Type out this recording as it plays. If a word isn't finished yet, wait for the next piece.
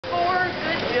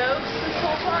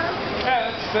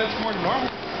that's more than normal.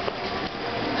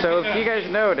 So if you guys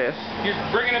notice, you're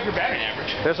bringing up your batting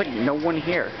average. There's like no one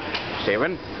here.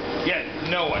 Steven? Yeah,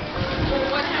 no one.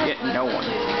 Yeah, no one.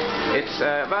 It's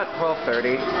about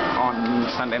 12:30 on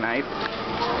Sunday night.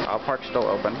 Park's still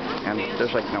open, and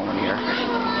there's like no one here.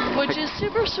 Which is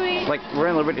super sweet. Like, we're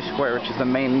in Liberty Square, which is the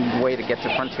main way to get to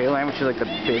Frontierland, which is like the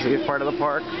busiest part of the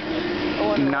park.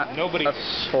 Not nobody. A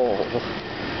soul.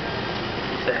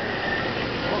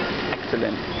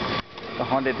 Excellent. The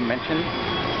Haunted Mansion.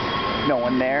 No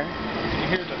one there. You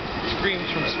hear the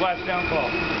screams from Splashdown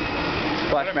Falls.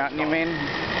 Splash Mountain, you mean?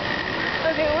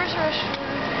 Okay, where's the restaurant?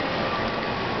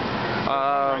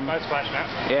 Right by Splash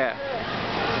Mountain. Yeah.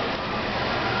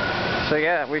 So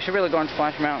yeah, we should really go on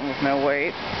Splash Mountain with no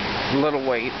wait. Little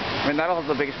wait. I mean, that'll have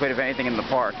the biggest wait of anything in the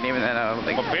park, and even then I don't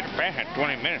think... Well, Peter Pan had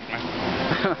 20 minutes, man.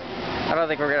 I don't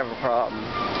think we're going to have a problem.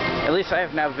 At least I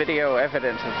have now video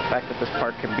evidence of the fact that this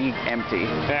park can be empty.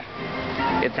 Yeah.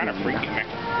 It's kind of freaky, man.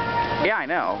 Yeah, I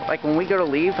know. Like, when we go to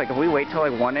leave, like, if we wait till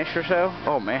like 1-ish or so,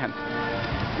 oh man.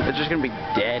 It's just going to be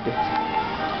dead.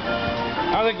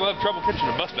 I don't think we'll have trouble catching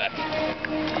a bus back.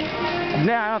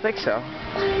 No, I don't think so.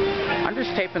 I'm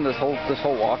just taping this whole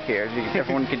walk here, so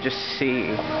everyone can just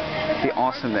see the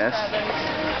awesomeness.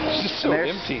 It's just so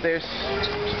empty. There's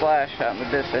Splash out in the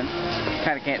distance.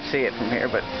 Kind of can't see it from here,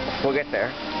 but we'll get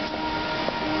there.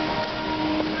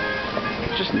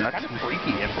 It's just nuts. Kind of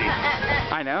freaky empty.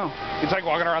 I know. It's like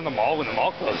walking around the mall when the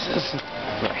mall closes.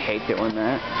 I hate doing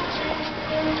that.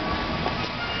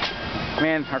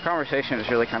 Man, our conversation has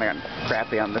really kind of gotten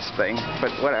crappy on this thing,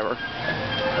 but whatever.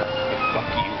 Fuck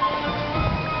you.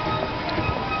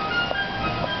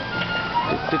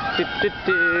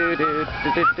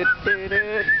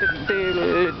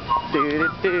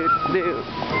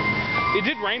 It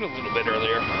did rain a little bit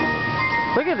earlier.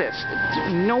 Look at this.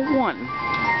 No one.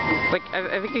 Like,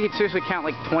 I think you could seriously count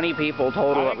like 20 people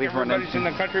total that we've run into. Everybody's in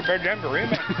the Country Bear Jamboree,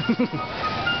 man.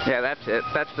 Yeah, that's it.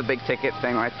 That's the big ticket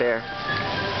thing right there.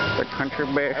 The Country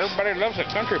Bears. Everybody loves the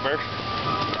Country Bears.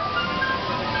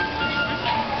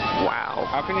 Wow.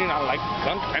 How can you not like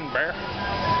Country Bear?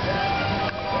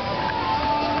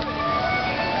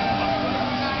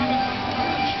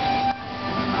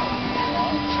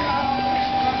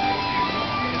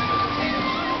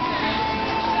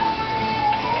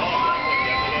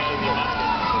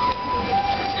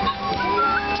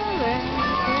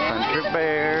 Country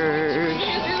Bears.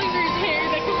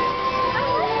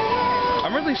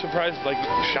 I'm really surprised, like,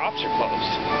 shops are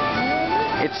closed.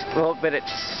 But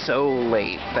it's so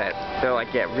late that they're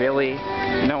like, yeah, really?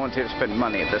 No one's here to spend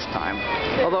money at this time.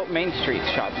 Although Main Street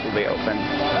shops will be open.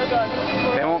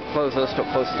 They won't close those till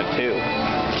close to 2.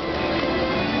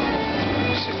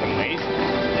 It's just amazing.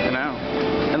 You know?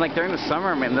 And like during the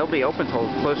summer, man, they'll be open till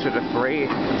closer to 3.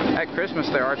 At Christmas,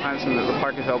 there are times when the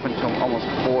park is open till almost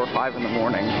 4 or 5 in the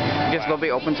morning. I guess they'll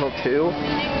be open till 2,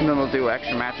 and then they'll do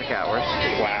extra magic hours.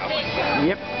 Wow.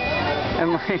 Yep.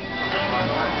 And like,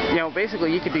 you know,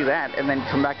 basically you could do that and then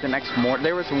come back the next morning.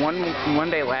 There was one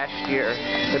day last year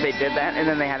that they did that, and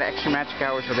then they had extra magic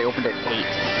hours where they opened at 8.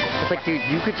 It's like, dude,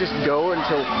 you could just go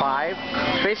until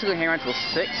 5, basically hang around until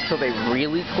 6 till they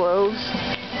really close.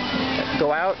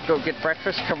 Go out, go get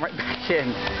breakfast, come right back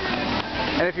in.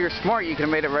 And if you're smart, you can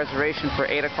have made a reservation for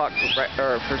 8 o'clock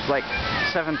or for like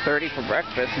 7:30 for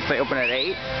breakfast since they open at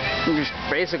 8. You just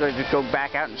basically just go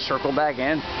back out and circle back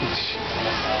in.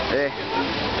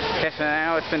 Okay, so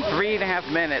now it's been 3.5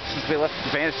 minutes since we left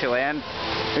Fantasyland.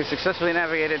 We successfully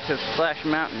navigated to Splash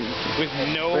Mountain with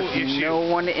no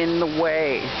one in the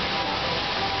way.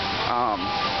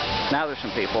 Now there's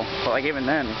some people, but like even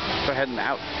then, they're heading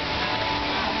out.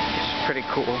 It's pretty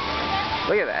cool.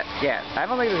 Look at that. Yeah, I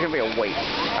don't think there's going to be a wait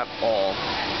at all.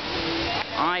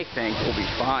 I think we'll be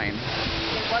fine.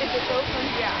 If it's open,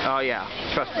 yeah. Oh, yeah.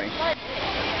 Trust me.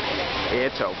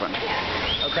 It's open.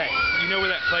 Okay, you know where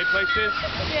that play place is?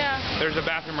 Yeah. There's a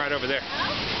bathroom right over there.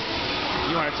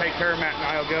 You want to take her, Matt and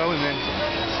I'll go, and then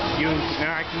you and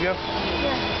I can go?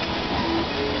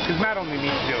 Yeah. Because Matt only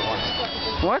needs to do it once.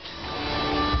 What?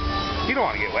 You don't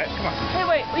want to get wet. Come on. Hey,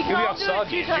 wait. We can all do it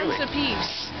 2 times a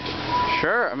apiece.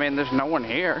 Sure. I mean, there's no one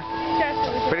here.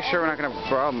 Pretty sure we're not going to have a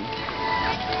problem.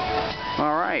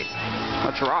 All right.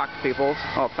 Let's rock, people.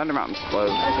 Oh, Thunder Mountain's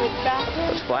closed.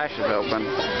 The Splash is open.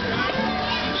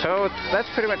 So that's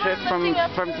pretty much it from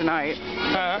tonight.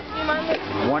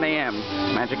 1 a.m.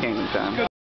 Magic Kingdom time.